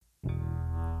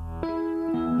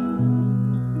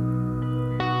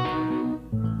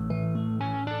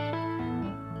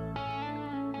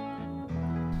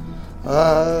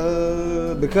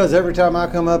Because every time I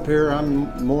come up here,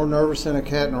 I'm more nervous than a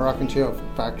cat in a rocking chair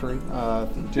factory.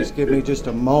 Just give me just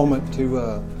a moment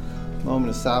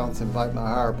of silence, invite my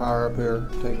higher power up here,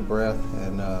 take a breath,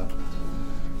 and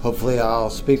hopefully I'll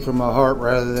speak from my heart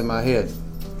rather than my head.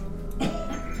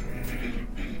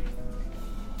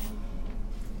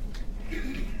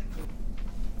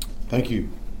 Thank you.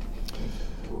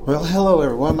 Well, hello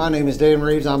everyone. My name is Dan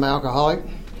Reeves. I'm an alcoholic.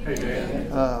 Hey,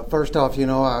 Dan. First off,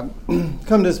 I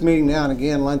come to this meeting now and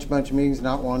again, lunch bunch meetings,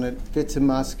 not one that fits in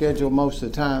my schedule most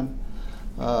of the time.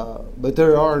 But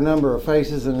there are a number of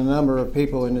faces and a number of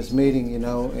people in this meeting,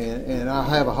 and I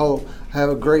have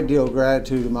a great deal of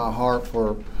gratitude in my heart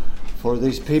for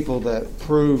these people that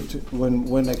proved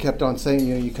when they kept on saying,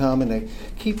 you come and they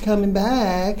keep coming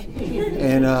back.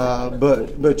 And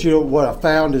but what I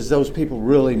found is those people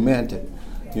really meant it.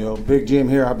 Big Jim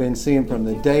here, I've been seeing from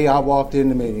the day I walked in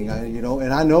the meeting,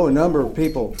 and I know a number of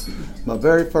people. My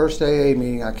very first AA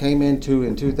meeting I came into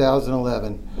in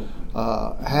 2011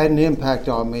 had an impact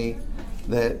on me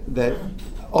that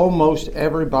almost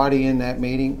everybody in that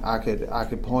meeting I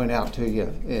could point out to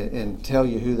you and tell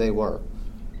you who they were.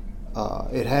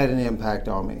 It had an impact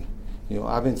on me.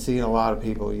 I've been seeing a lot of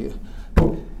people,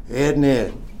 Ed and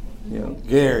Ed.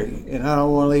 Gary, and I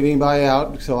don't want to leave anybody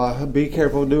out, so I'll be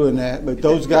careful doing that. But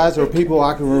those guys are people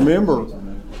I can remember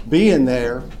being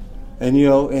there, and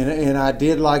and I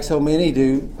did like so many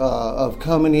do of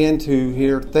coming into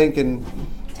here thinking.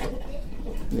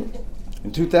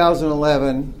 In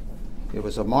 2011, it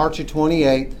was a March of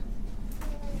 28th.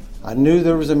 I knew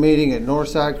there was a meeting at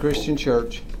Northside Christian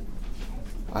Church.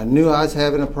 I knew I was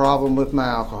having a problem with my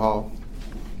alcohol.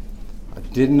 I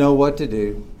didn't know what to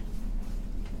do.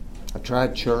 I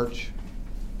tried church,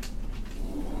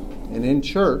 and in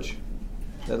church,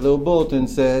 that little bulletin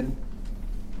said,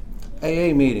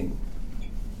 AA meeting,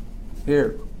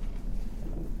 here,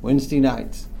 Wednesday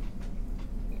nights.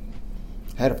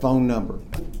 Had a phone number,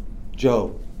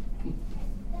 Joe.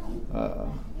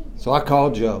 So I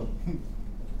called Joe,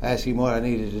 asked him what I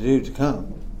needed to do to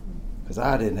come, because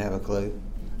I didn't have a clue.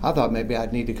 I thought maybe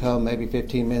I'd need to come maybe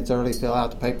 15 minutes early, fill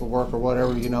out the paperwork or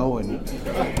whatever, and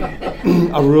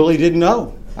I really didn't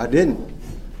know. I didn't.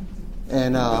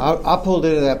 And I pulled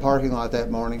into that parking lot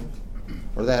that morning,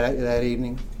 or that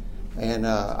evening, and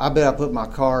I bet I put my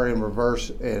car in reverse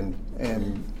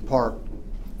and parked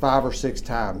 5 or 6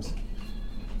 times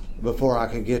before I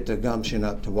could get the gumption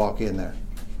up to walk in there.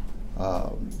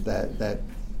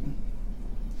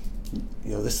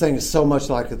 This thing is so much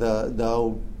like the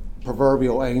old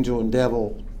proverbial angel and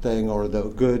devil thing, or the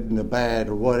good and the bad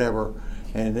or whatever,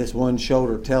 and this one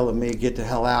shoulder telling me, get the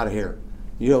hell out of here.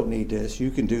 You don't need this. You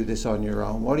can do this on your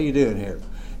own. What are you doing here?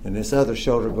 And this other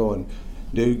shoulder going,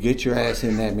 dude, get your ass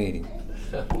in that meeting.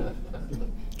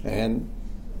 And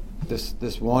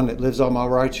this one that lives on my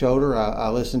right shoulder, I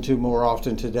listen to more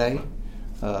often today.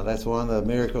 That's one of the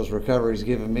miracles recovery's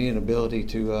given me, an ability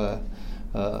to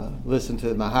listen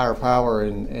to my higher power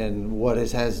and what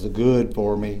it has the good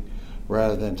for me,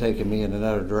 rather than taking me in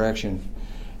another direction.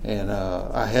 And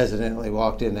I hesitantly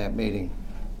walked in that meeting.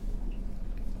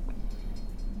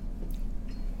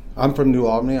 I'm from New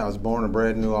Albany. I was born and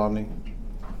bred in New Albany.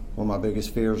 One of my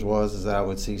biggest fears was that I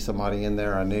would see somebody in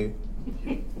there I knew.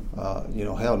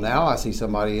 Hell, now I see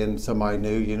somebody new,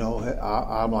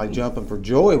 I'm like jumping for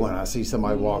joy when I see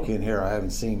somebody walk in here I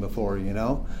haven't seen before,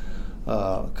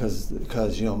 because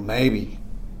maybe,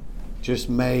 just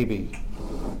maybe,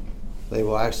 they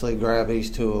will actually grab these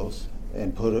tools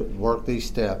and work these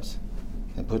steps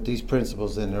and put these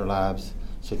principles in their lives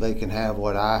so they can have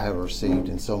what I have received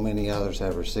and so many others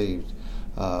have received.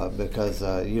 Because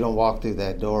you don't walk through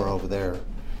that door over there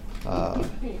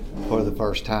for the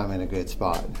first time in a good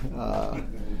spot.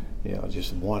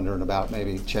 Just wondering about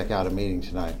maybe check out a meeting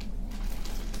tonight.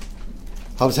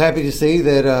 I was happy to see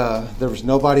that there was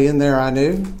nobody in there I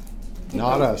knew.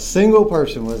 Not a single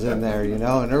person was in there,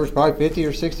 and there was probably 50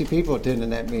 or 60 people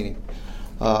attending that meeting.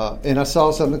 And I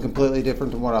saw something completely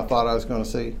different than what I thought I was going to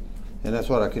see, and that's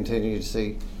what I continue to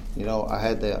see. I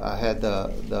had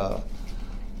the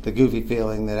goofy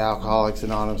feeling that Alcoholics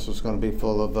Anonymous was going to be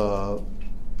full of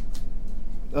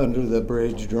under the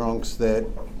bridge drunks that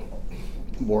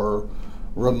were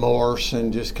remorse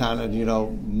and just kind of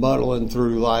muddling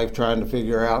through life trying to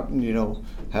figure out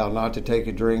how not to take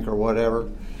a drink or whatever.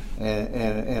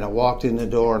 And I walked in the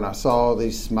door and I saw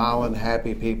these smiling,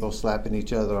 happy people slapping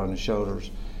each other on the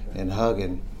shoulders and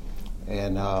hugging.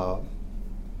 And, I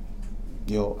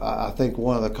think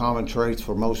one of the common traits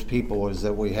for most people is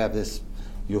that we have this,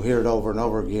 you'll hear it over and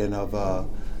over again, of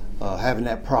having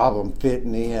that problem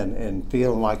fitting in and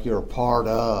feeling like you're a part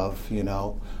of,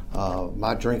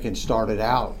 My drinking started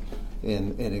out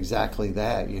in exactly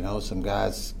that. You know, some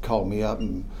guys called me up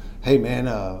and, hey man,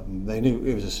 they knew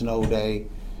it was a snow day,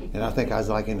 and I think I was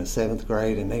like in the 7th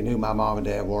grade, and they knew my mom and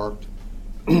dad worked.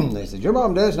 They said, your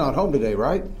mom and dad's not home today,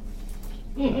 right?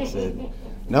 And I said,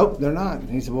 nope, they're not. And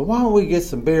he said, well, why don't we get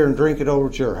some beer and drink it over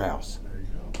at your house?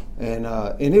 And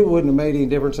it wouldn't have made any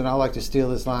difference. And I like to steal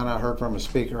this line I heard from a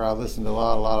speaker. I listened to a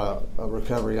lot of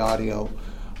recovery audio.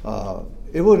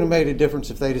 It wouldn't have made a difference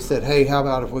if they'd have said, hey, how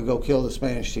about if we go kill the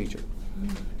Spanish teacher?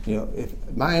 You know, if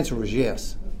my answer was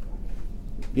yes.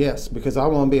 Yes, because I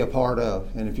want to be a part of.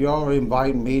 And if you're already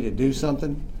inviting me to do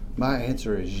something, my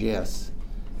answer is yes.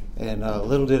 And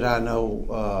little did I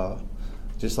know,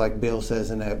 just like Bill says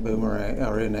in that boomerang,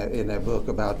 or in that book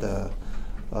about the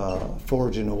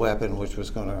forging a weapon, which was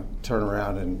going to turn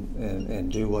around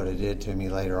and do what it did to me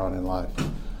later on in life.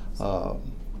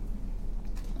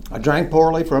 I drank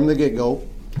poorly from the get-go.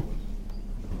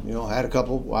 You know, had a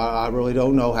couple. I really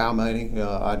don't know how many.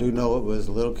 I do know it was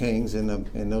Little Kings in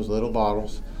those little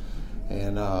bottles,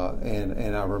 and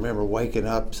I remember waking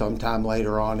up sometime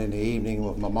later on in the evening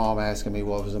with my mom asking me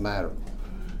what was the matter,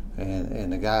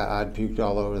 and the guy, I'd puked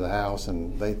all over the house,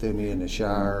 and they threw me in the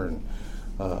shower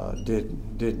and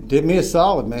did me a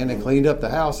solid, man. They cleaned up the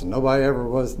house, and nobody ever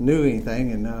knew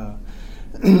anything, and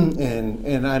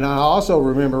I also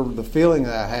remember the feeling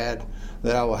that I had,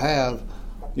 that I would have,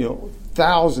 you know,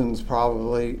 thousands,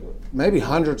 probably, maybe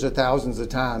hundreds of thousands of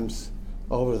times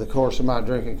over the course of my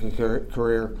drinking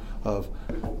career of,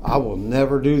 I will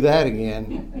never do that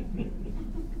again.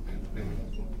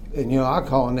 And, you know, I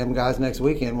calling them guys next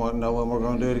weekend wanting to know when we're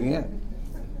going to do it again.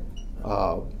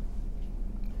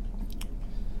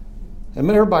 And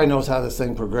everybody knows how this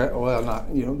thing progress. Well, not,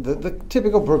 you know, the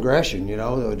typical progression, you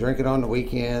know, drinking on the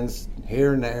weekends,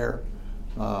 here and there,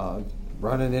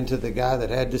 running into the guy that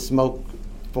had to smoke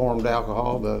formed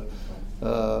alcohol.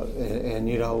 And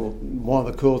you know, one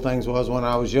of the cool things was when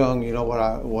I was young, you know, what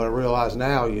I realize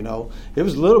now, you know, it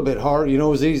was a little bit hard. You know,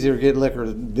 it was easier to get liquor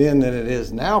then than it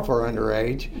is now for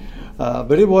underage.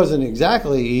 But it wasn't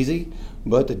exactly easy.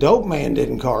 But the dope man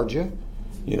didn't card you.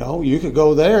 You know, you could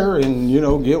go there and, you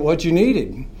know, get what you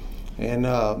needed. And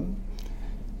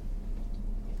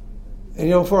you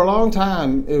know, for a long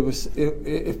time,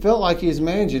 it felt like he was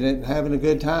managing it and having a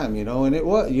good time, you know, and it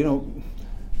was, you know,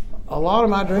 a lot of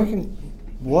my drinking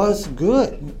was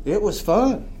good. It was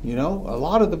fun, you know. A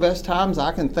lot of the best times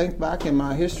I can think back in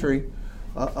my history,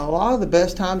 a lot of the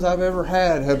best times I've ever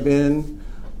had have been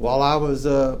while I was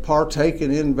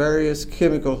partaking in various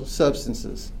chemical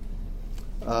substances.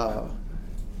 But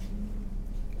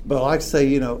like I say,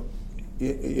 you know,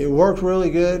 it worked really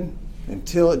good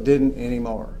until it didn't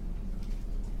anymore.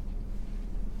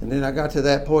 And then I got to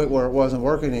that point where it wasn't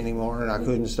working anymore and I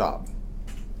couldn't stop.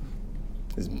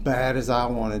 As bad as I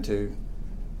wanted to,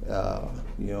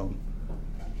 you know,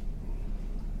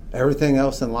 everything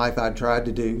else in life I tried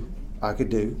to do, I could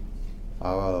do.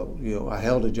 You know, I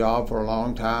held a job for a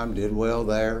long time, did well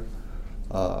there.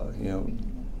 You know,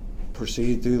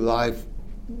 proceeded through life,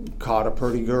 caught a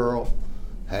pretty girl,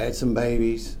 had some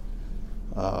babies.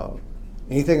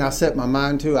 Anything I set my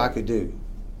mind to, I could do,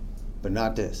 but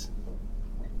not this.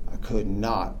 I could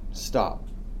not stop.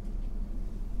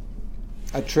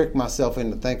 I tricked myself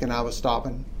into thinking I was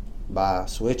stopping by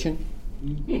switching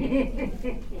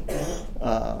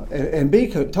and be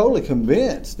totally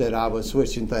convinced that I was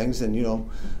switching things and, you know,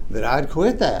 that I'd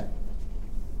quit that.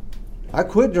 I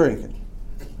quit drinking,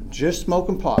 just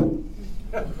smoking pot,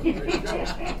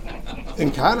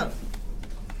 and kind of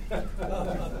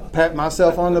pat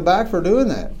myself on the back for doing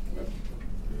that.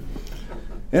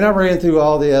 And I ran through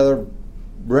all the other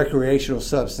recreational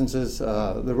substances.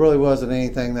 There really wasn't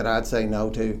anything that I'd say no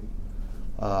to.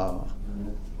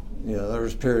 You know, there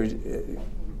was periods.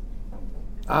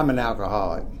 I'm an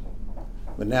alcoholic,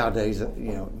 but nowadays,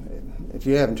 you know, if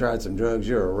you haven't tried some drugs,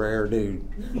 you're a rare dude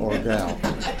or gal.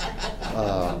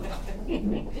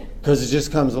 Because it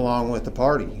just comes along with the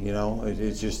party, you know.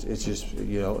 It's just,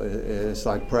 you know, it's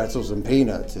like pretzels and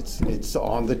peanuts. It's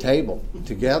on the table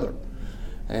together.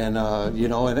 And, you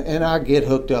know, and I get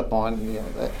hooked up on, you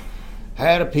know,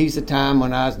 had a piece of time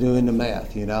when I was doing the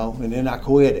meth, you know, and then I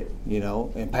quit it, you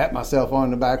know, and pat myself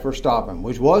on the back for stopping,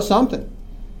 which was something.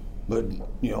 But,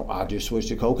 you know, I just switched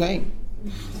to cocaine.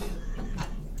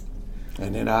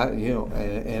 And then I, you know,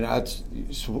 and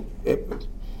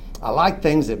I like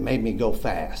things that made me go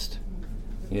fast.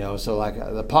 You know, so like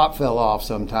the pot fell off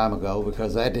some time ago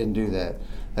because that didn't do that.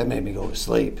 That made me go to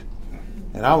sleep.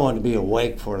 And I wanted to be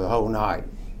awake for the whole night.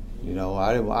 You know,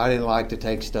 I didn't like to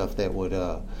take stuff that would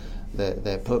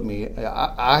that put me.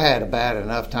 I had a bad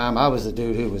enough time. I was a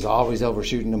dude who was always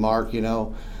overshooting the mark. You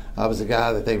know, I was the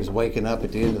guy that they was waking up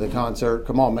at the end of the concert.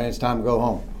 Come on, man, it's time to go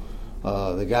home.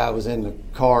 The guy was in the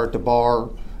car at the bar.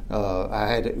 I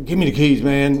had to, give me the keys,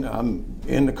 man. I'm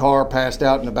in the car, passed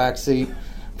out in the back seat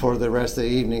for the rest of the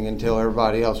evening until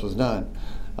everybody else was done.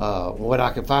 When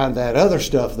I could find that other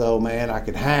stuff, though, man, I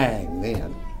could hang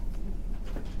then.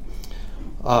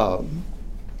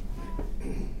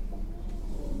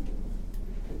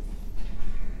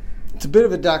 It's a bit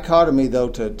of a dichotomy, though,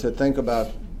 to think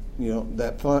about,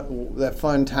 that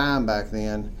fun time back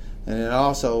then, and then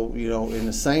also, in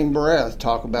the same breath,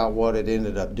 talk about what it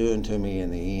ended up doing to me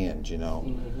in the end.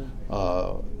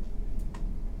 Mm-hmm.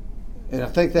 And I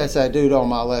think that's that dude on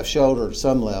my left shoulder at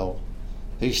some level.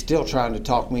 He's still trying to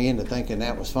talk me into thinking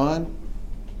that was fun,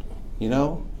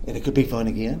 and it could be fun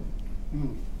again.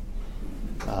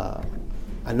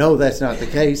 I know that's not the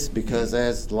case because,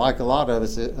 as like a lot of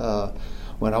us,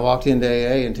 when I walked into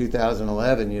AA in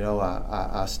 2011,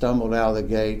 I stumbled out of the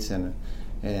gates and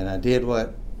I did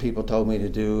what people told me to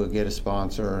do, get a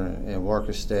sponsor and work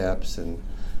the steps, and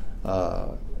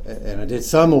I did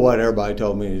some of what everybody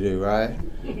told me to do, right?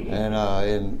 And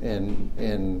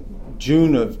in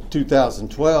June of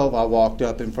 2012, I walked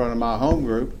up in front of my home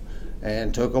group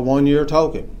and took a 1-year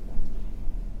token.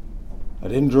 I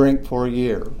didn't drink for a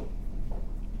year.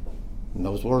 And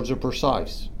those words are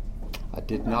precise. I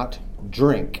did not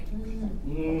drink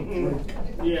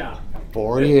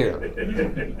for a year.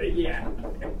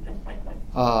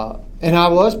 And I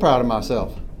was proud of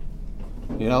myself.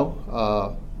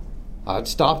 I'd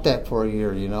stopped that for a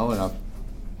year, and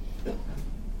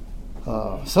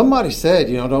somebody said,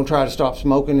 don't try to stop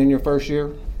smoking in your first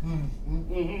year.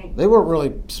 They weren't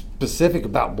really specific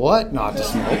about what not to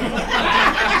smoke.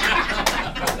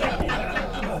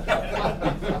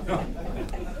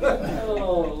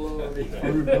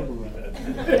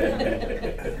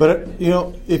 But,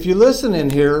 if you listen in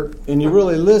here and you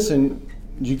really listen,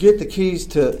 you get the keys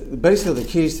to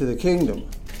the kingdom,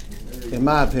 in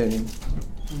my opinion.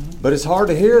 But it's hard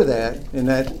to hear that, and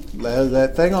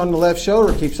that thing on the left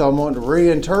shoulder keeps on wanting to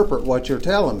reinterpret what you're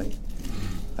telling me.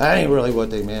 That ain't really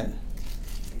what they meant.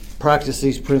 Practice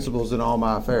these principles in all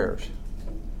my affairs.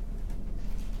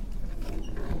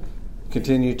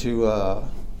 Continue to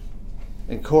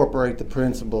incorporate the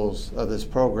principles of this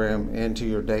program into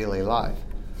your daily life.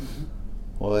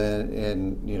 Well,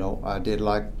 and I did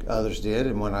like others did,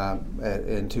 and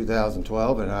in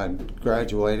 2012, and I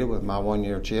graduated with my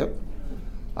 1-year chip,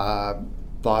 I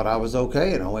thought I was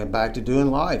okay, and I went back to doing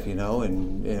life,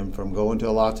 and from going to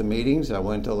lots of meetings, I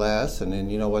went to less, and then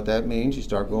you know what that means. You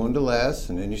start going to less,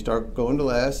 and then you start going to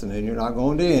less, and then you're not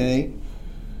going to any,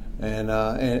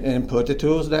 and put the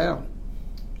tools down.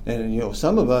 And,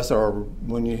 some of us are,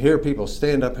 when you hear people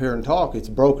stand up here and talk, it's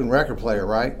a broken record player,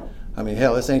 right? I mean,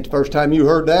 hell, this ain't the first time you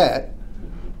heard that.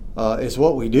 It's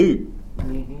what we do.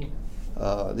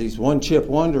 Mm-hmm. These one-chip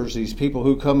wonders, these people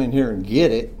who come in here and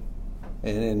get it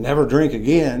and never drink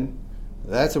again,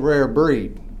 that's a rare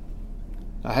breed.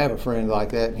 I have a friend like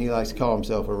that, and he likes to call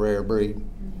himself a rare breed.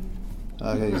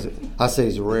 I say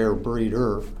he's a rare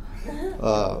breeder.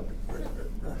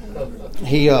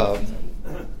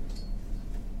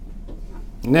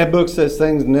 And that book says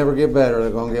things never get better, they're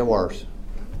going to get worse.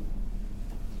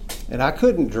 And I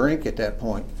couldn't drink at that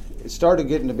point. It started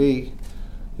getting to be,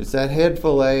 it's that head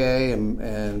full of AA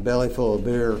and belly full of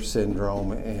beer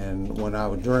syndrome. And when I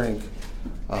would drink,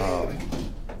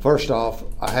 first off,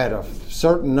 I had a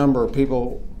certain number of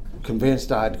people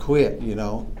convinced I'd quit,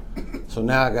 So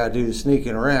now I got to do the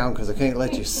sneaking around because I can't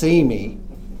let you see me,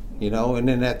 And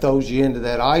then that throws you into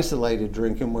that isolated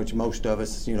drinking, which most of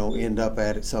us, end up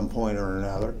at some point or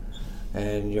another.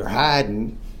 And you're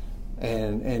hiding.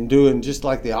 And doing just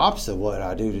like the opposite of what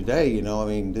I do today,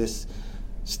 this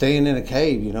staying in a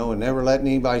cave, and never letting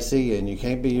anybody see you, and you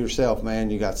can't be yourself,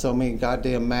 man. You got so many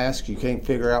goddamn masks, you can't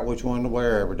figure out which one to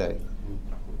wear every day.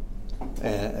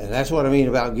 And that's what I mean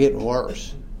about getting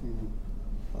worse.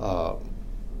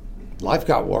 Life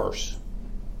got worse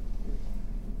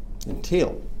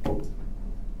until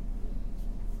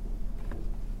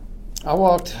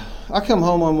I come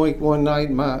home one night,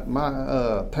 and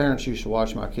my parents used to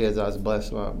watch my kids. I was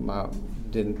blessed.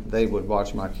 They would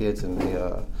watch my kids in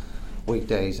the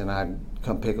weekdays, and I'd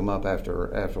come pick them up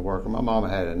after work. And my mama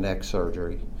had a neck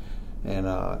surgery,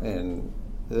 and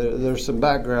there's some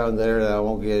background there that I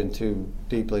won't get into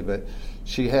deeply, but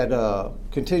she had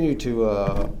continued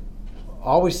to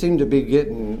always seemed to be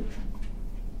getting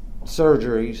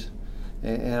surgeries.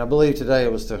 And I believe today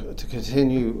it was to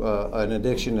continue an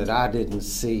addiction that I didn't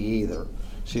see either.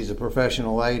 She's a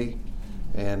professional lady,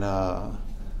 and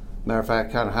matter of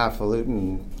fact, kind of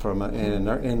highfalutin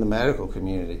in the medical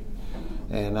community.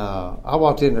 And I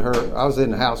walked into her. I was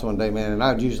in the house one day, man, and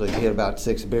I'd usually get about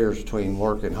 6 beers between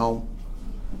work and home.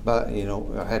 But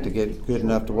I had to get good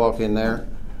enough to walk in there,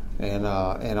 and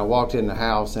I walked in the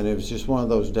house, and it was just one of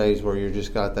those days where you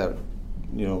just got that,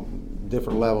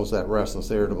 different levels, that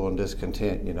restless, irritable, and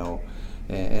discontent,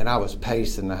 and I was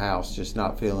pacing the house, just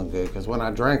not feeling good, because when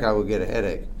I drank, I would get a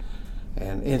headache,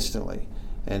 and instantly.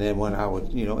 And then when I would,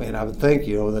 and I would think,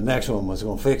 the next one was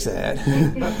going to fix that.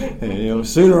 And,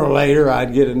 sooner or later,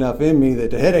 I'd get enough in me that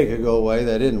the headache would go away.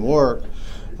 That didn't work.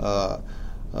 But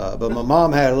my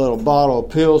mom had a little bottle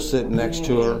of pills sitting next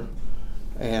to her,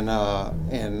 and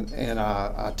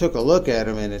I took a look at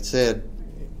them, and it said,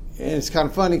 and it's kind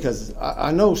of funny because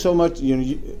I know so much.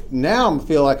 Now I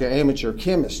feel like an amateur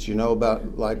chemist.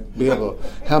 About like be able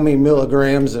how many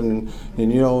milligrams and I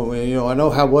know I know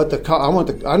what the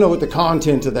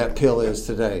content of that pill is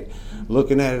today.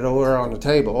 Looking at it over on the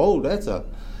table. Oh, but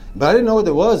I didn't know what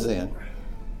it was then.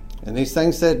 And these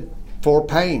things said for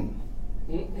pain.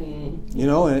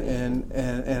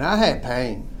 And I had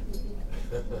pain.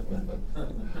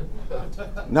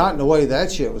 Not in the way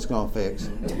that shit was going to fix.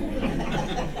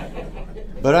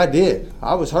 But I did.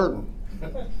 I was hurting.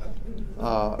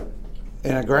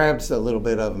 And I grabbed a little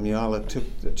bit of them. I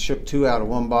shook 2 out of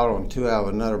one bottle and 2 out of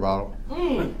another bottle.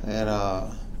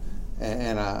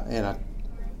 And I,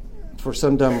 for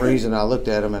some dumb reason, I looked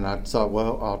at them and I thought,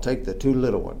 well, I'll take the 2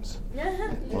 little ones.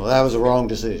 Well, that was a wrong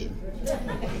decision.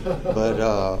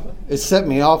 But it set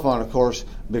me off on a course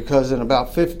because in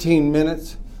about 15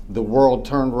 minutes, the world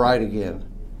turned right again.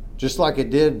 Just like it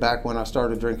did back when I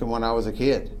started drinking when I was a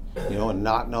kid, and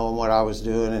not knowing what I was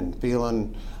doing and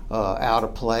feeling out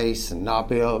of place and not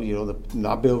be able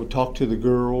to talk to the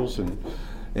girls and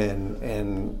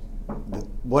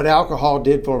what alcohol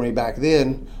did for me back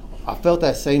then. I felt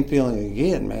that same feeling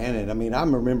again, man. And I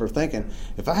remember thinking,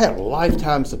 if I had a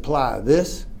lifetime supply of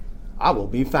this, I will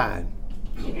be fine.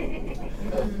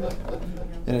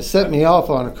 And it set me off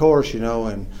on a course,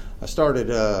 and I started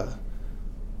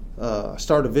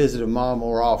visiting Mom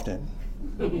more often.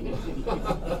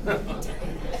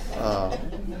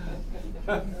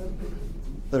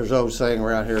 There's old saying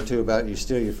around here too about you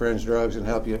steal your friends' drugs and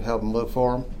help them look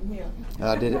for them. Yeah.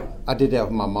 I did that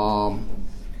with my mom.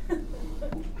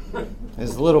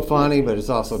 It's a little funny, but it's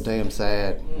also damn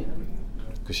sad.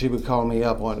 Because she would call me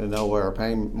up wanting to know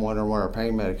wondering where her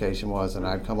pain medication was, and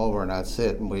I'd come over and I'd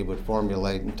sit and we would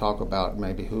formulate and talk about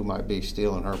maybe who might be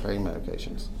stealing her pain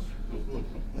medications.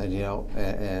 And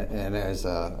and as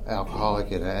an alcoholic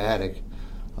and an addict,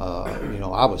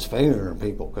 I was fingering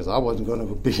people because I wasn't going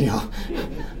to be,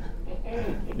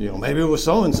 maybe it was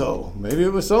so and so,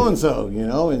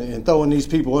 and throwing these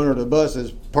people under the bus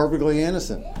is perfectly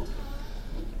innocent.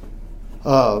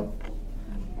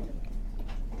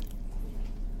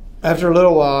 After a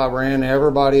little while, I ran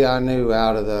everybody I knew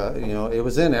out of it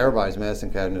was in everybody's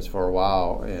medicine cabinets for a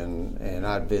while, and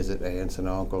I'd visit aunts and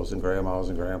uncles and grandmas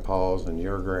and grandpas and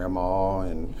your grandma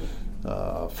and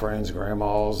friends'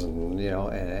 grandmas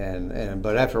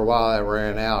but after a while, I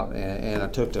ran out, and I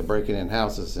took to breaking in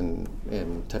houses and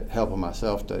helping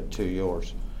myself to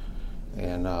yours,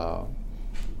 and at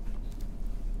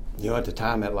the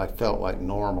time that felt like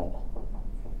normal.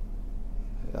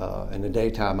 In the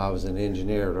daytime, I was an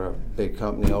engineer at a big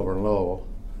company over in Louisville.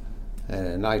 And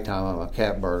at nighttime, I'm a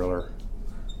cat burglar,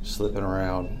 slipping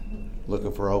around,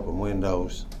 looking for open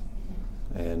windows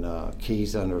and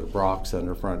keys under rocks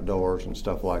under front doors and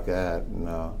stuff like that. And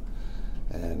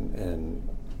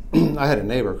I had a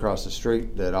neighbor across the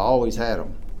street that always had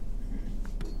them.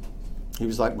 He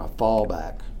was like my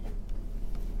fallback.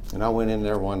 And I went in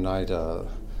there one night.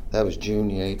 That was June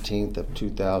the 18th of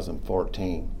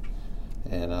 2014.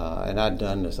 And I'd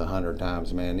done this 100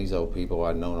 times, man. These old people,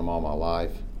 I'd known them all my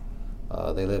life.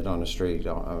 They lived on the street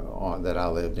that I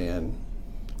lived in.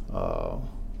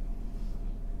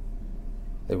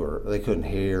 They couldn't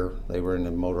hear. They were in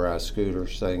the motorized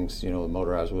scooters, things, the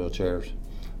motorized wheelchairs.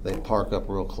 They'd park up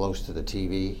real close to the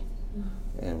TV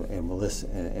and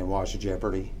listen and watch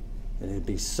Jeopardy. And it'd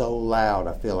be so loud,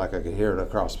 I feel like I could hear it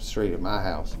across the street at my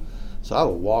house. So I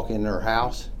would walk in their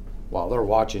house while they're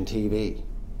watching TV.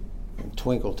 And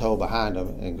twinkle toe behind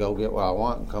them and go get what I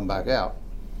want and come back out.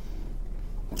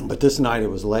 But this night it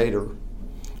was later,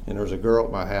 and there was a girl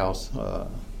at my house.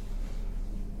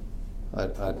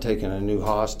 I'd taken a new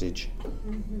hostage,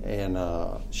 and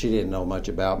she didn't know much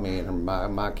about me, and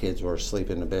my kids were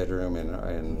asleep in the bedroom,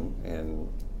 and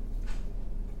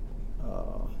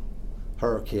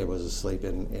her kid was asleep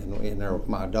in there with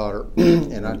my daughter.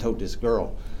 And I told this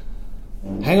girl,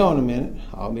 "Hang on a minute,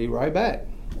 I'll be right back."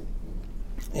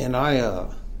 And I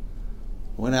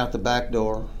Went out the back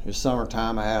door. It was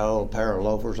summertime. I had a little pair of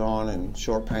loafers on and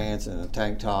short pants and a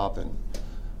tank top and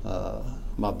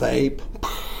my vape.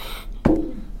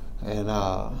 And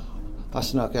I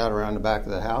snuck out around the back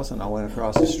of the house and I went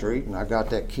across the street and I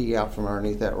got that key out from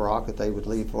underneath that rock that they would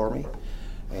leave for me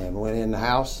and went in the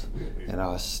house and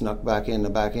I snuck back in the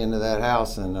back end of that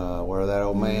house and where that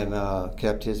old man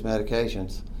kept his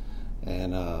medications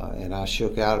and I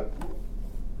shook out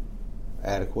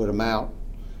adequate amount.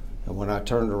 And when I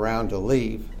turned around to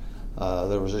leave,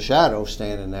 there was a shadow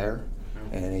standing there,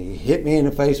 and he hit me in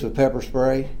the face with pepper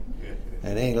spray,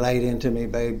 and then he laid into me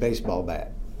a baseball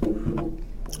bat.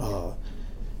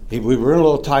 We were in a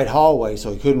little tight hallway,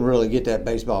 so he couldn't really get that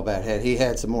baseball bat. Had he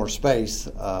had some more space,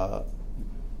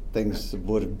 things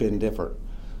would have been different.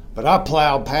 But I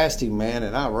plowed past him, man,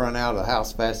 and I run out of the house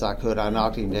as fast as I could. I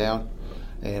knocked him down,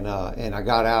 and I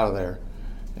got out of there,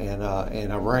 and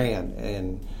I ran,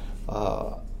 and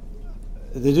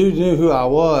the dude knew who I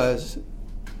was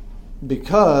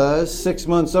because 6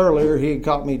 months earlier he had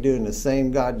caught me doing the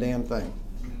same goddamn thing.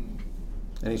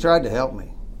 And he tried to help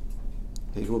me.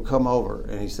 He would come over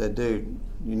and he said, dude,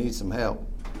 you need some help.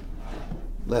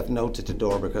 Left notes at the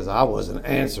door because I wasn't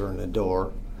answering the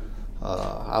door.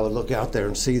 I would look out there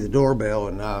and see the doorbell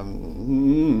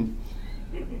and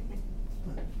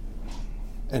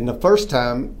and the first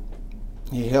time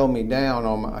he held me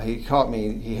down he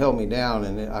held me down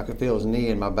and I could feel his knee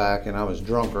in my back and I was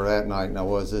drunker that night than I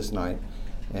was this night.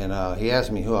 And he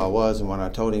asked me who I was and when I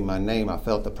told him my name, I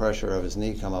felt the pressure of his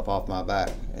knee come up off my back.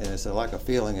 And it's like a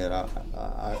feeling that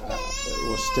it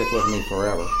will stick with me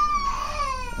forever.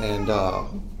 And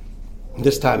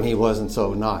this time he wasn't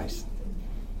so nice.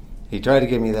 He tried to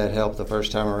give me that help the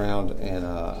first time around and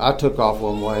I took off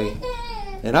one way.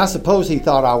 And I suppose he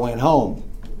thought I went home.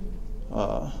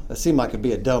 It seemed like it'd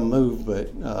be a dumb move, but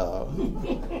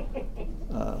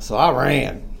so I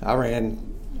ran. I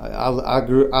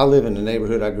live in the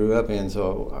neighborhood I grew up in,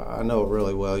 so I know it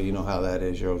really well. You know how that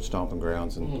is, your old stomping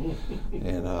grounds, and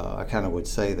I kind of would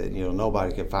say that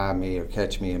nobody could find me or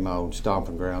catch me in my own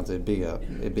stomping grounds. It'd be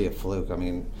a fluke. I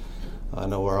mean, I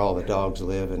know where all the dogs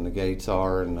live and the gates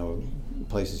are and the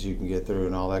places you can get through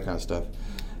and all that kind of stuff,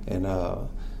 and I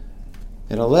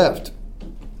left.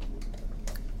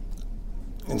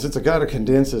 And since I got to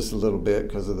condense this a little bit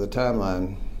because of the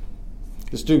timeline,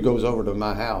 this dude goes over to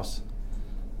my house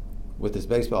with his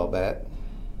baseball bat.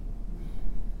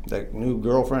 That new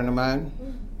girlfriend of mine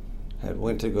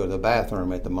went to go to the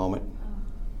bathroom at the moment.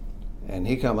 And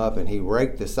he come up and he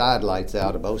raked the side lights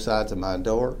out of both sides of my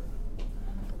door.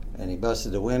 And he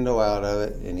busted the window out of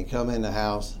it and he come in the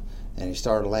house and he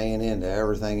started laying into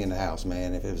everything in the house,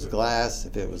 man. If it was glass,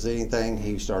 if it was anything,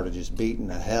 he started just beating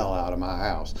the hell out of my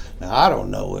house. Now, I don't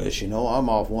know this, I'm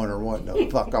off wondering what the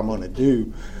fuck I'm going to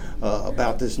do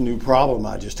about this new problem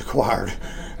I just acquired.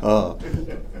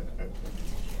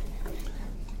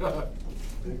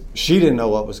 She didn't know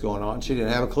what was going on. She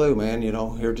didn't have a clue, man.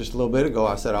 Here just a little bit ago,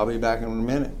 I said, I'll be back in a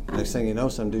minute. Next thing you know,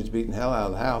 some dude's beating the hell out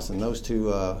of the house. And those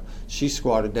two, she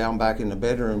squatted down back in the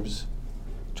bedrooms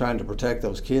trying to protect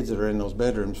those kids that are in those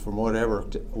bedrooms from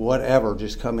whatever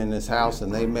just come in this house,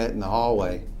 and they met in the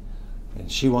hallway.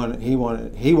 And he wanted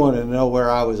to know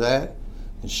where I was at,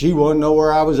 and she wanted to know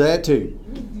where I was at too.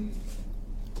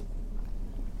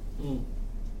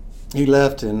 He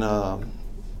left, and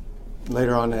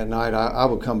later on that night, I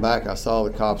would come back. I saw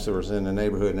the cops that was in the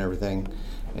neighborhood and everything,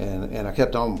 and I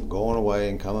kept on going away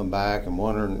and coming back and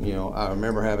wondering. I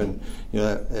remember having,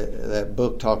 that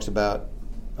book talks about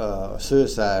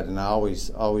suicide, and I always,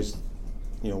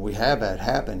 we have that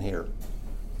happen here.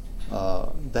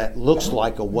 That looks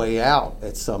like a way out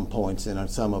at some points in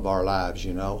some of our lives,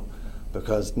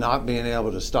 because not being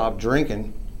able to stop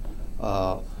drinking,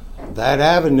 that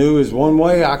avenue is one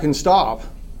way I can stop,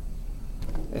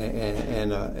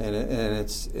 and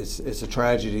it's a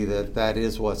tragedy that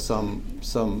is what some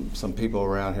people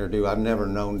around here do. I've never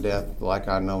known death like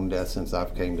I've known death since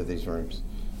I've came to these rooms.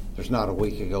 There's not a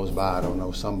week that goes by I don't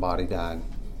know somebody dying,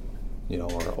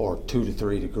 or 2 to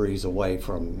 3 degrees away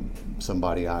from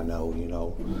somebody I know,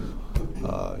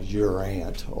 your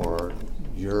aunt or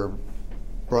your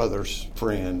brother's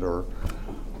friend or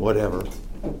whatever.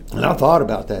 And I thought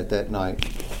about that night.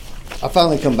 I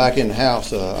finally come back in the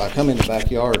house. I come in the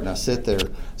backyard and I sit there.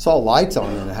 Saw lights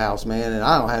on in the house, man, and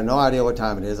I don't have no idea what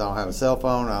time it is. I don't have a cell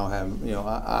phone. I don't have,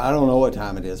 I don't know what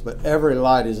time it is. But every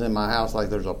light is in my house like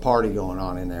there's a party going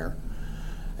on in there.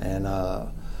 And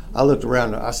I looked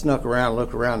around. I snuck around,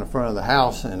 looked around the front of the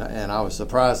house, and I was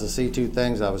surprised to see two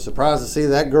things. I was surprised to see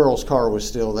that girl's car was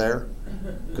still there,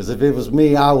 because if it was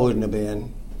me, I wouldn't have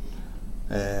been.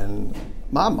 And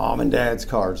my mom and dad's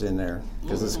card's in there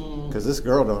because this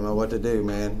girl don't know what to do,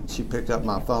 man. She picked up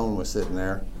my phone, was sitting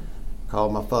there,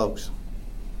 called my folks.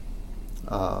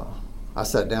 I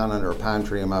sat down under a pine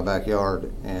tree in my backyard,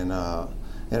 and I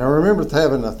remember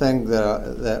having a thing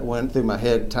that went through my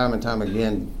head time and time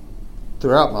again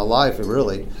throughout my life,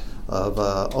 really, of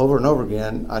over and over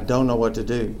again. I don't know what to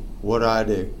do. What do I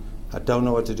do? I don't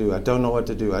know what to do. I don't know what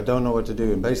to do. I don't know what to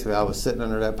do. And basically, I was sitting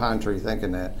under that pine tree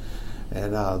thinking that.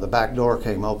 And the back door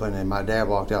came open, and my dad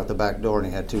walked out the back door, and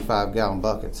he had 2 5-gallon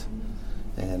buckets.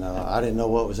 And I didn't know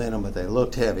what was in them, but they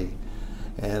looked heavy.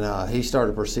 And he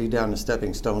started to proceed down the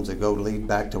stepping stones that lead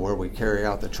back to where we carry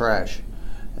out the trash.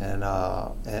 And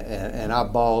I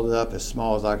balled up as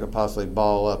small as I could possibly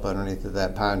ball up underneath of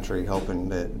that pine tree, hoping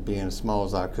that being as small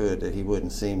as I could, that he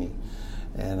wouldn't see me.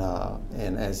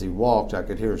 And as he walked, I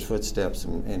could hear his footsteps,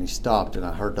 and he stopped, and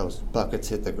I heard those buckets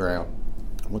hit the ground.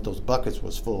 What those buckets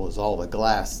was full is all the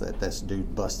glass that this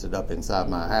dude busted up inside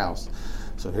my house.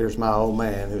 So here's my old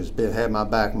man who's had my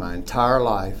back my entire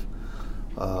life,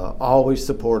 always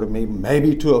supported me,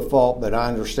 maybe to a fault, but I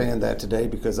understand that today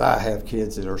because I have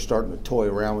kids that are starting to toy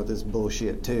around with this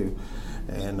bullshit too.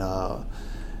 And I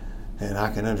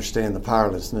can understand the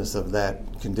powerlessness of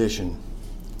that condition.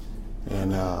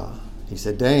 And he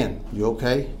said, "Dan, you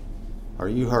okay? Are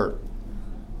you hurt?"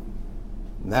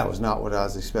 And that was not what I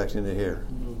was expecting to hear.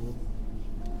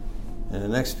 And the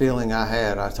next feeling I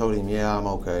had, I told him, "Yeah, I'm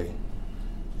okay."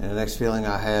 And the next feeling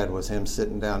I had was him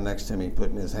sitting down next to me,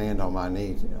 putting his hand on my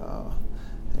knee.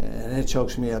 And it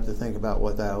chokes me up to think about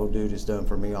what that old dude has done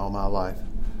for me all my life.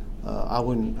 I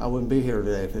wouldn't be here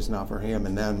today if it's not for him,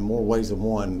 and then in more ways than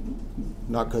one,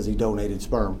 not because he donated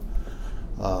sperm,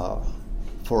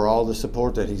 for all the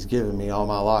support that he's given me all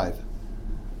my life.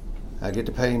 I get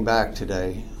to pay him back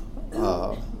today.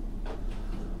 And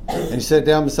he sat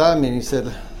down beside me and he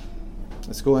said,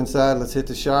 "Let's go inside, let's hit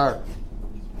the shower.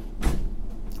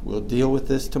 We'll deal with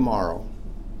this tomorrow."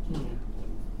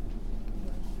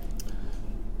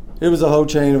 It was a whole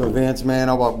chain of events, man.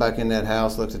 I walked back in that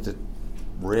house, looked at the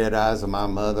red eyes of my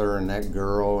mother and that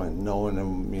girl, and knowing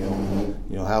them,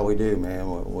 you know how we do,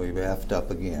 man. We've effed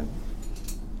up again.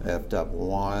 Effed up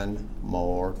one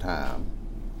more time.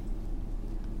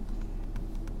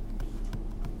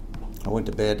 I went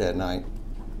to bed that night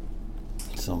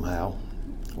somehow.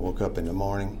 Woke up in the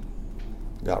morning,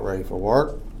 got ready for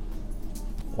work,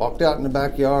 walked out in the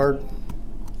backyard,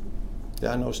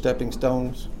 down those stepping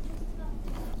stones,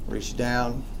 reached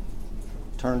down,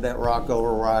 turned that rock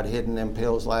over where I'd hidden them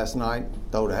pills last night,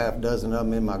 throwed a half dozen of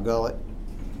them in my gullet,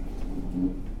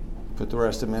 put the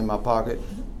rest of them in my pocket,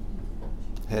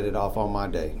 headed off on my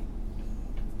day.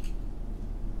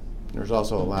 There's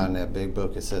also a line in that big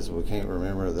book that says we can't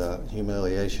remember the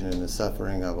humiliation and the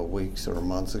suffering of a weeks or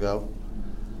months ago.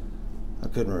 I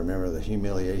couldn't remember the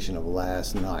humiliation of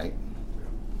last night.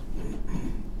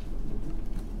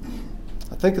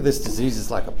 I think of this disease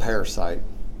as like a parasite,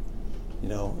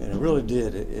 and it really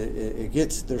did. It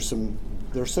gets there's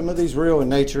some of these real in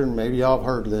nature, and maybe y'all have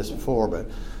heard of this before, but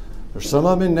there's some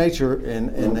of them in nature,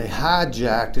 and they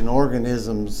hijacked an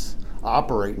organism's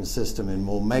operating system and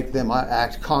will make them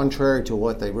act contrary to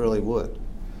what they really would.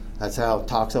 That's how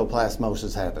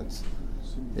toxoplasmosis happens.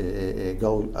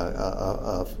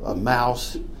 A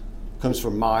mouse comes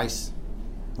from mice,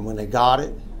 and when they got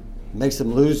it makes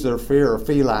them lose their fear of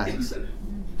felines,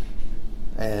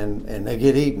 and they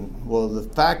get eaten. Well, the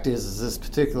fact is this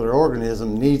particular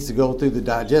organism needs to go through the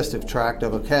digestive tract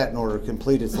of a cat in order to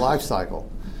complete its life cycle,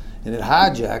 and it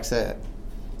hijacks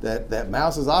that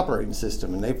mouse's operating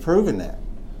system, and they've proven that.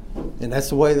 And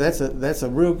that's a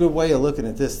real good way of looking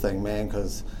at this thing, man,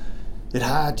 because it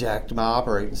hijacked my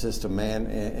operating system, man.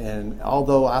 And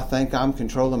although I think I'm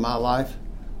controlling my life,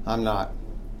 I'm not.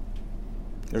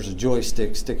 There's a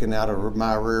joystick sticking out of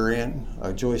my rear end,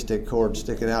 a joystick cord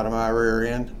sticking out of my rear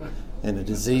end, and the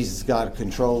disease has got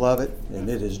control of it, and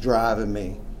it is driving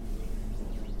me.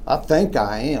 I think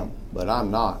I am, but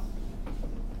I'm not.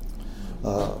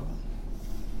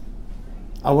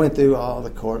 I went through all the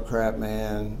court crap,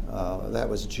 man. That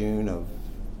was June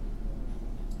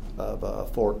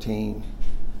of 14.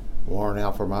 Worn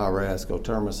out for my arrest, go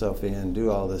turn myself in, do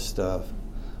all this stuff.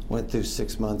 Went through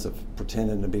 6 months of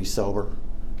pretending to be sober,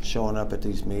 showing up at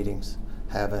these meetings,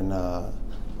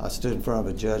 I stood in front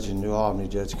of a judge in New Albany,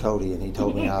 Judge Cody, and he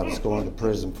told me I was going to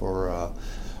prison for,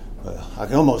 I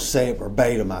can almost say it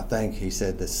verbatim, I think. He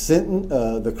said,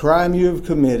 the crime you have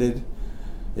committed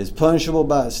is punishable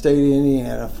by the state of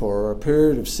Indiana for a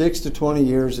period of 6 to 20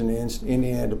 years in the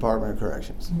Indiana Department of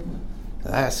Corrections.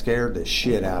 And that scared the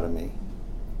shit out of me.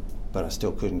 But I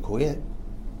still couldn't quit.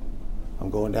 I'm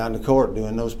going down to court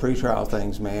doing those pretrial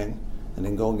things, man, and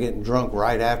then going getting drunk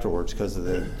right afterwards because of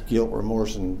the guilt,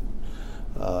 remorse, and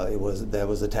that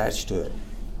was attached to it.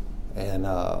 And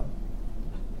a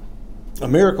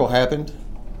miracle happened.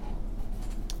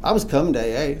 I was coming to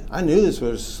AA. I knew this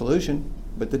was a solution,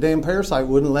 but the damn parasite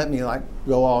wouldn't let me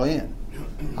go all in.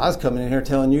 I was coming in here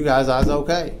telling you guys I was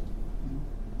okay.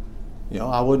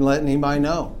 I wouldn't let anybody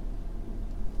know.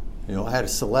 I had a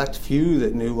select few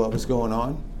that knew what was going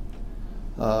on.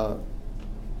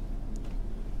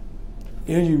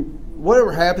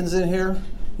 Whatever happens in here,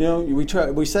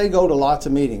 we say go to lots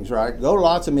of meetings, right? Go to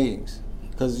lots of meetings,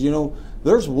 because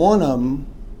there's one of them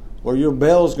where your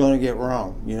bell's going to get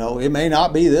rung. It may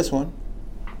not be this one.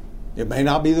 It may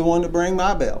not be the one to bring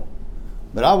my bell.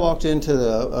 But I walked into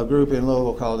a group in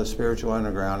Louisville called the Spiritual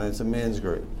Underground, and it's a men's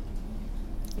group.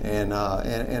 And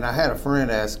I had a friend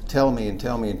tell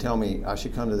me I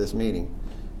should come to this meeting,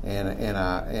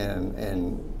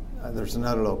 and there's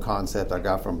another little concept I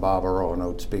got from Bob Earl, an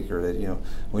old speaker, that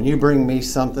when you bring me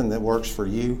something that works for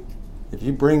you, if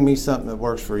you bring me something that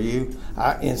works for you,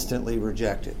 I instantly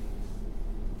reject it.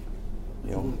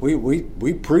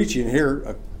 We preach in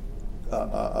here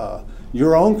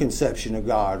your own conception of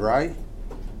God, right?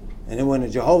 And then when the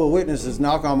Jehovah's Witnesses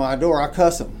knock on my door, I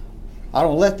cuss them. I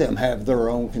don't let them have their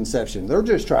own conception. They're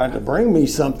just trying to bring me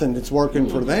something that's working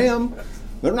for them.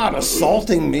 They're not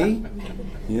assaulting me,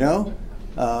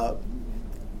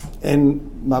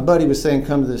 And my buddy was saying,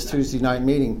 come to this Tuesday night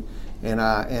meeting, and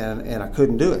I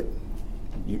couldn't do it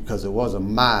because it wasn't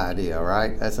my idea,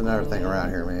 right? That's another thing around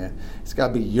here, man. It's got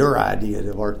to be your idea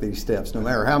to work these steps. No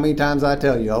matter how many times I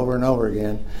tell you over and over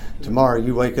again, tomorrow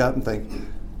you wake up and think,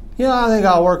 I think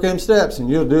I'll work them steps, and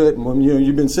you'll do it. And when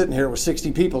you've been sitting here with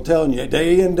 60 people telling you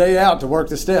day in, day out to work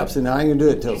the steps, and I ain't gonna do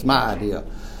it until it's my idea.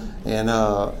 And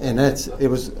I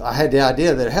had the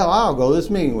idea that hell, I'll go to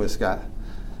this meeting with Scott.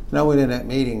 And I went in that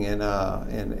meeting, and I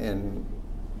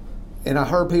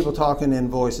heard people talking in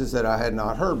voices that I had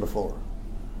not heard before.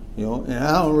 And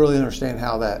I don't really understand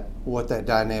what that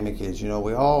dynamic is.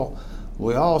 We all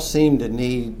seem to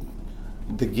need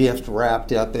the gift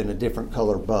wrapped up in a different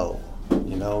color bow.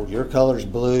 Your color's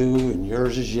blue and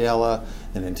yours is yellow,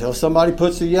 and until somebody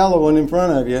puts the yellow one in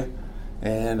front of you,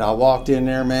 and I walked in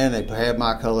there, man, they had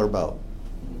my color bow.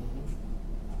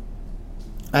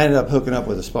 I ended up hooking up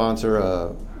with a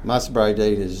sponsor. My sobriety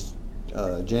date is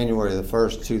January the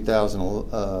 1st,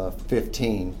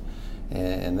 2015,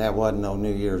 and that wasn't no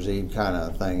New Year's Eve kind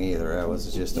of thing either. That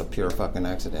was just a pure fucking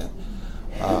accident.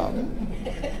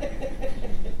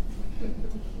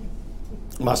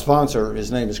 My sponsor, his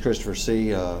name is Christopher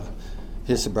C.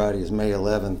 His sobriety is May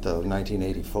 11th of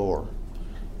 1984.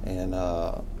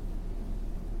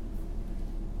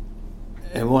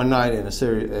 And one night in a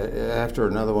series, after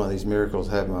another one of these miracles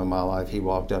happened in my life, he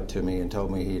walked up to me and told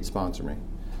me he'd sponsor me.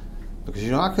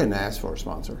 Because, I couldn't ask for a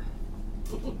sponsor.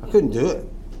 I couldn't do it.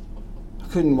 I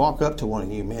couldn't walk up to one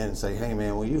of you men and say, hey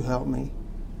man, will you help me?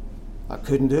 I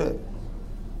couldn't do it.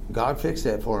 God fixed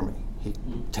that for me. He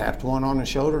tapped one on the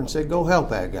shoulder and said, go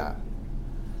help that guy.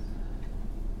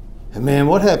 And man,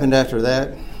 what happened after that,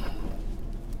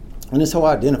 and this whole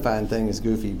identifying thing is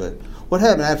goofy, but what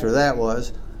happened after that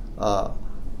was I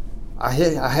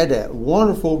had that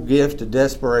wonderful gift of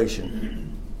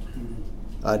desperation.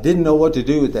 I didn't know what to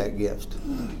do with that gift.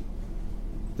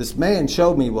 This man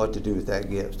showed me what to do with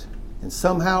that gift. And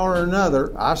somehow or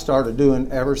another, I started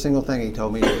doing every single thing he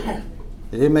told me to do.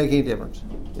 It didn't make any difference.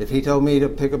 If he told me to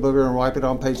pick a booger and wipe it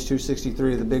on page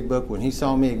 263 of the big book, when he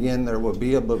saw me again, there would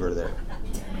be a booger there.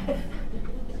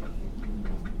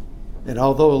 And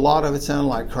although a lot of it sounded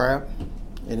like crap,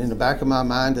 and in the back of my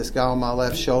mind, this guy on my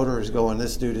left shoulder is going,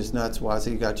 this dude is nuts. Why's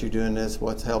he got you doing this?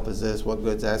 What help is this? What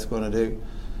good's that's going to do?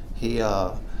 He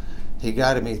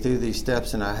guided me through these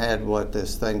steps, and I had what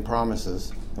this thing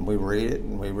promises. And we read it,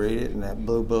 and that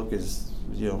blue book is,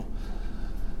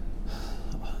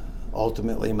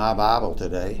 ultimately my Bible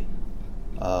today.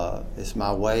 It's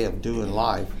my way of doing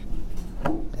life.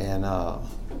 And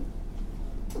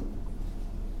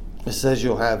it says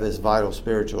you'll have this vital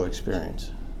spiritual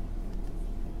experience.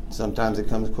 Sometimes it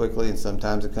comes quickly and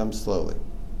sometimes it comes slowly.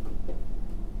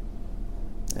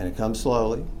 And it comes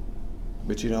slowly,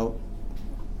 but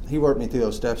he worked me through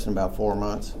those steps in about 4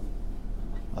 months.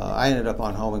 I ended up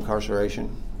on home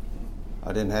incarceration.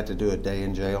 I didn't have to do a day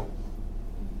in jail.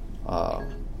 I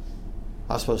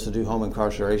was supposed to do home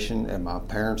incarceration at my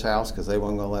parents' house because they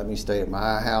weren't going to let me stay at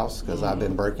my house because I've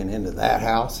been breaking into that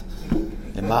house.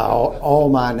 And all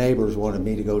my neighbors wanted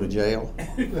me to go to jail.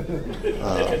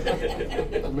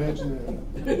 Imagine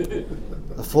that.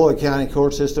 The Floyd County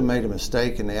court system made a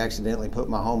mistake, and they accidentally put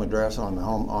my home address on the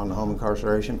home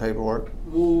incarceration paperwork.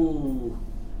 Ooh.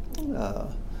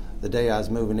 The day I was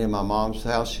moving in my mom's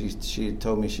house, she had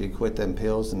told me she had quit them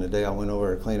pills, and the day I went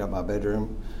over to clean up my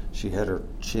bedroom, she had her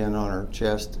chin on her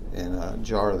chest and a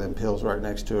jar of them pills right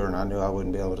next to her, and I knew I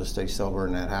wouldn't be able to stay sober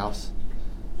in that house.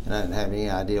 And I didn't have any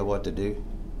idea what to do.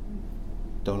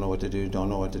 Don't know what to do, don't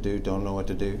know what to do, don't know what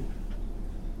to do.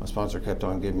 My sponsor kept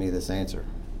on giving me this answer.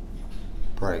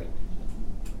 Pray.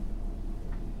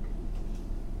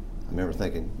 I remember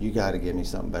thinking, you got to give me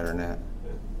something better than that.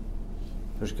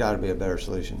 There's got to be a better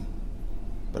solution.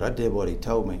 But I did what he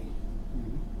told me.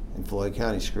 And Floyd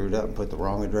County screwed up and put the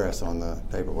wrong address on the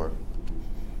paperwork.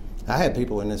 I had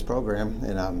people in this program,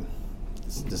 and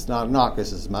it's just not a knock,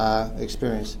 this is my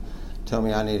experience, tell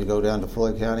me I need to go down to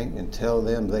Floyd County and tell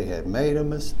them they had made a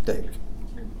mistake.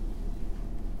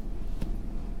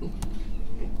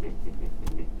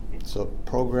 It's a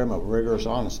program of rigorous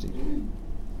honesty.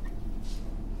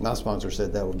 My sponsor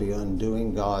said that would be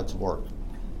undoing God's work.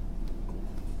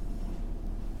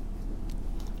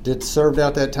 Did served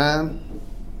out that time.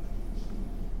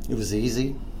 It was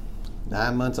easy.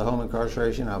 9 months of home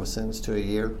incarceration. I was sentenced to a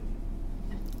year.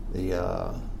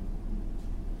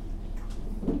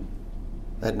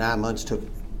 That 9 months took.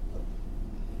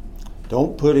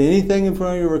 Don't put anything in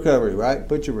front of your recovery, right?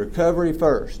 Put your recovery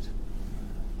first.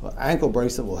 Well, ankle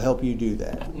bracelet will help you do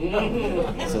that.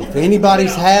 So if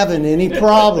anybody's having any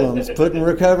problems putting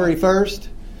recovery first,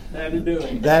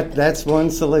 that's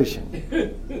one solution.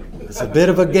 It's a bit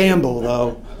of a gamble,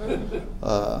 though.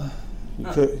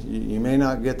 You may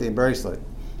not get the bracelet.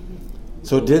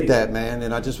 So did that, man,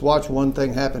 and I just watched one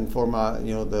thing happen for my,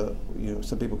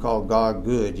 some people call God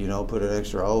good, put an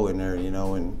extra O in there,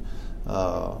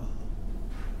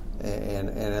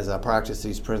 and as I practiced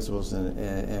these principles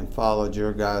and followed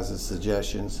your guys'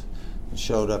 suggestions and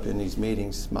showed up in these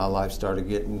meetings, my life started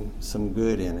getting some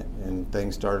good in it, and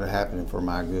things started happening for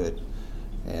my good.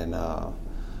 And I'll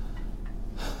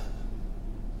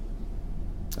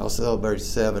celebrate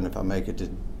 7 if I make it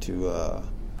to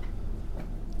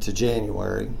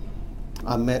January.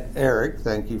 I met Eric.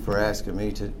 Thank you for asking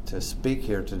me to speak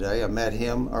here today. I met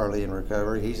him early in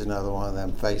recovery. He's another one of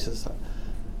them faces.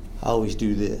 I always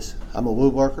do this. I'm a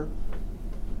woodworker,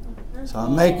 so I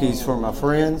make these for my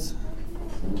friends.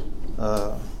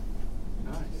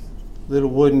 Little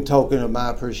wooden token of my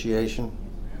appreciation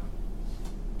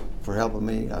for helping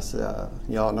me. I said,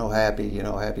 y'all know Happy.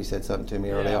 Happy said something to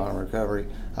me early on in recovery.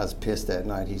 I was pissed that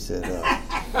night. He said,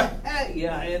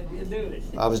 yeah, I had to do it.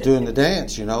 I was doing the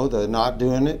dance, the not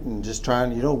doing it and just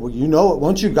trying, it.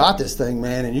 Once you got this thing,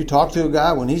 man, and you talk to a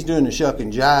guy, when he's doing the shuck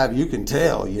and jive, you can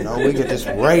tell, we get this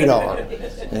radar.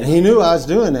 And he knew I was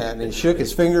doing that, and he shook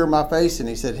his finger in my face, and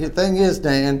he said, the thing is,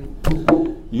 Dan,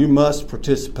 you must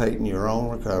participate in your own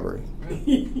recovery.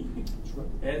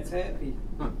 That's Happy.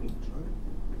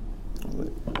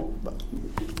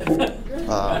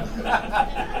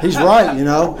 He's right,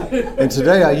 and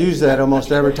today I use that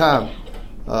almost every time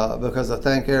because I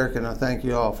thank Eric and I thank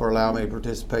you all for allowing me to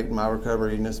participate in my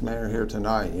recovery in this manner here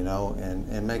tonight,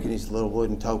 and making these little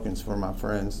wooden tokens for my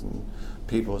friends and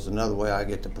people is another way I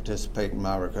get to participate in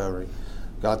my recovery.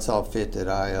 God saw fit that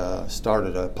I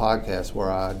started a podcast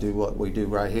where I do what we do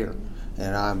right here,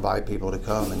 and I invite people to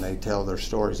come and they tell their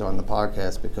stories on the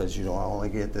podcast because I only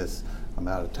get this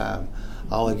amount of time.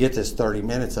 I only get this 30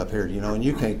 minutes up here, and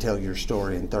you can't tell your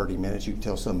story in 30 minutes. You can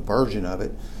tell some version of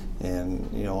it. And,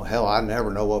 hell, I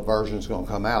never know what version's going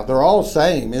to come out. They're all the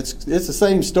same. It's the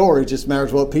same story. It just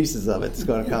matters what pieces of it's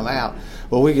going to come out.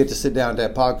 Well, we get to sit down at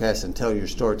that podcast and tell your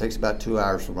story. It takes about 2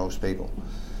 hours for most people.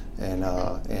 And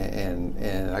I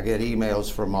get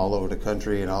emails from all over the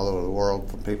country and all over the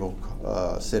world from people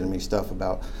sending me stuff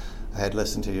about, I had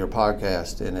listened to your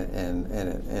podcast and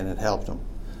it helped them.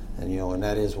 And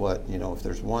that is what, if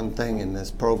there's one thing in this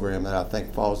program that I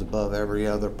think falls above every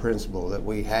other principle that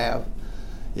we have,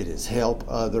 it is help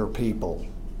other people.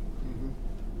 Mm-hmm.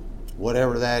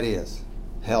 Whatever that is,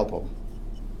 help them.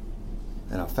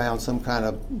 And I found some kind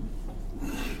of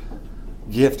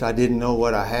gift I didn't know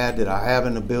what I had, that I have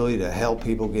an ability to help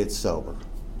people get sober.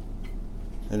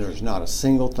 And there's not a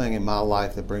single thing in my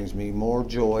life that brings me more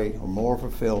joy or more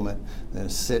fulfillment than to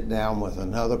sit down with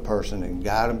another person and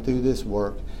guide them through this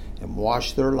work and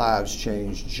watch their lives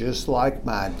change just like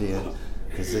mine did.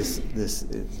 Because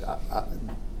I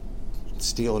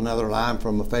steal another line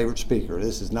from a favorite speaker.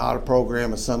 This is not a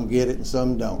program of some get it and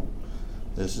some don't.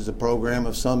 This is a program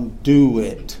of some do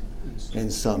it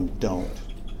and some don't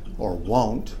or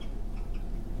won't.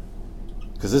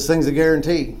 Because this thing's a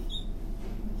guarantee.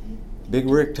 Big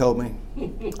Rick told me,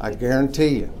 I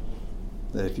guarantee you,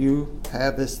 that if you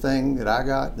have this thing that I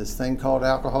got, this thing called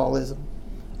alcoholism,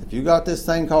 if you got this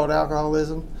thing called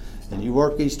alcoholism and you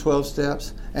work these 12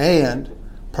 steps and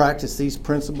practice these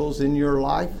principles in your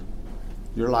life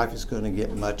is going to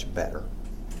get much better.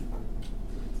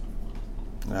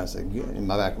 And I said, in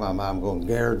the back of my mind, I'm going,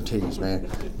 guarantees, man.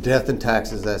 Death and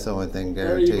taxes, that's the only thing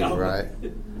guaranteed, right?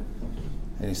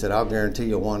 And he said, I'll guarantee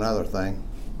you one other thing.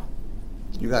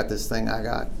 You got this thing I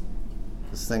got,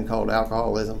 this thing called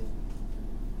alcoholism.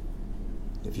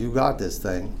 If you got this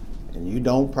thing and you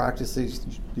don't practice these,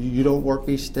 you don't work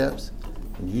these steps,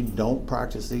 and you don't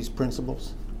practice these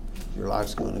principles, your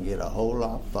life's going to get a whole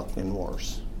lot fucking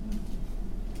worse.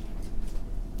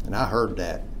 And I heard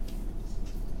that.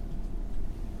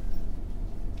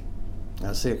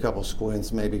 I see a couple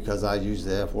squints maybe because I use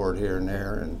the F word here and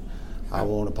there, and I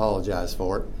won't apologize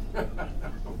for it.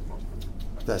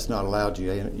 If that's not allowed, you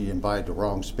invite the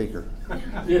wrong speaker. Because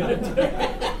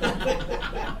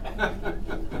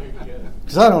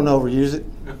I don't overuse it.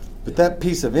 But that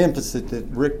piece of emphasis that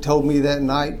Rick told me that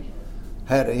night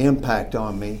had an impact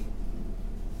on me.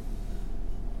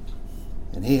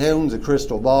 And he owns a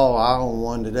crystal ball. I own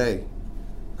one today.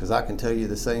 Because I can tell you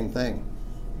the same thing.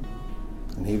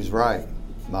 And he was right.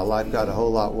 My life got a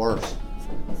whole lot worse.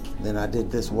 Then I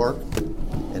did this work,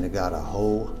 and it got a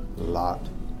whole lot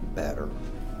better.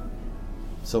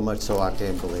 So much so I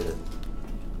can't believe it.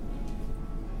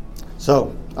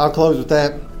 So I'll close with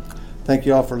that. Thank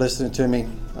you all for listening to me.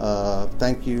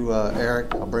 Thank you,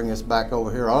 Eric. I'll bring this back over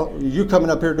here. You coming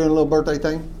up here doing a little birthday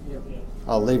thing? Yep.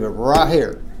 I'll leave it right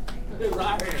here.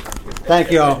 Right here.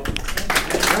 Thank you all. Good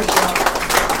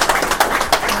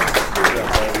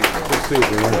to see you,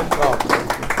 man.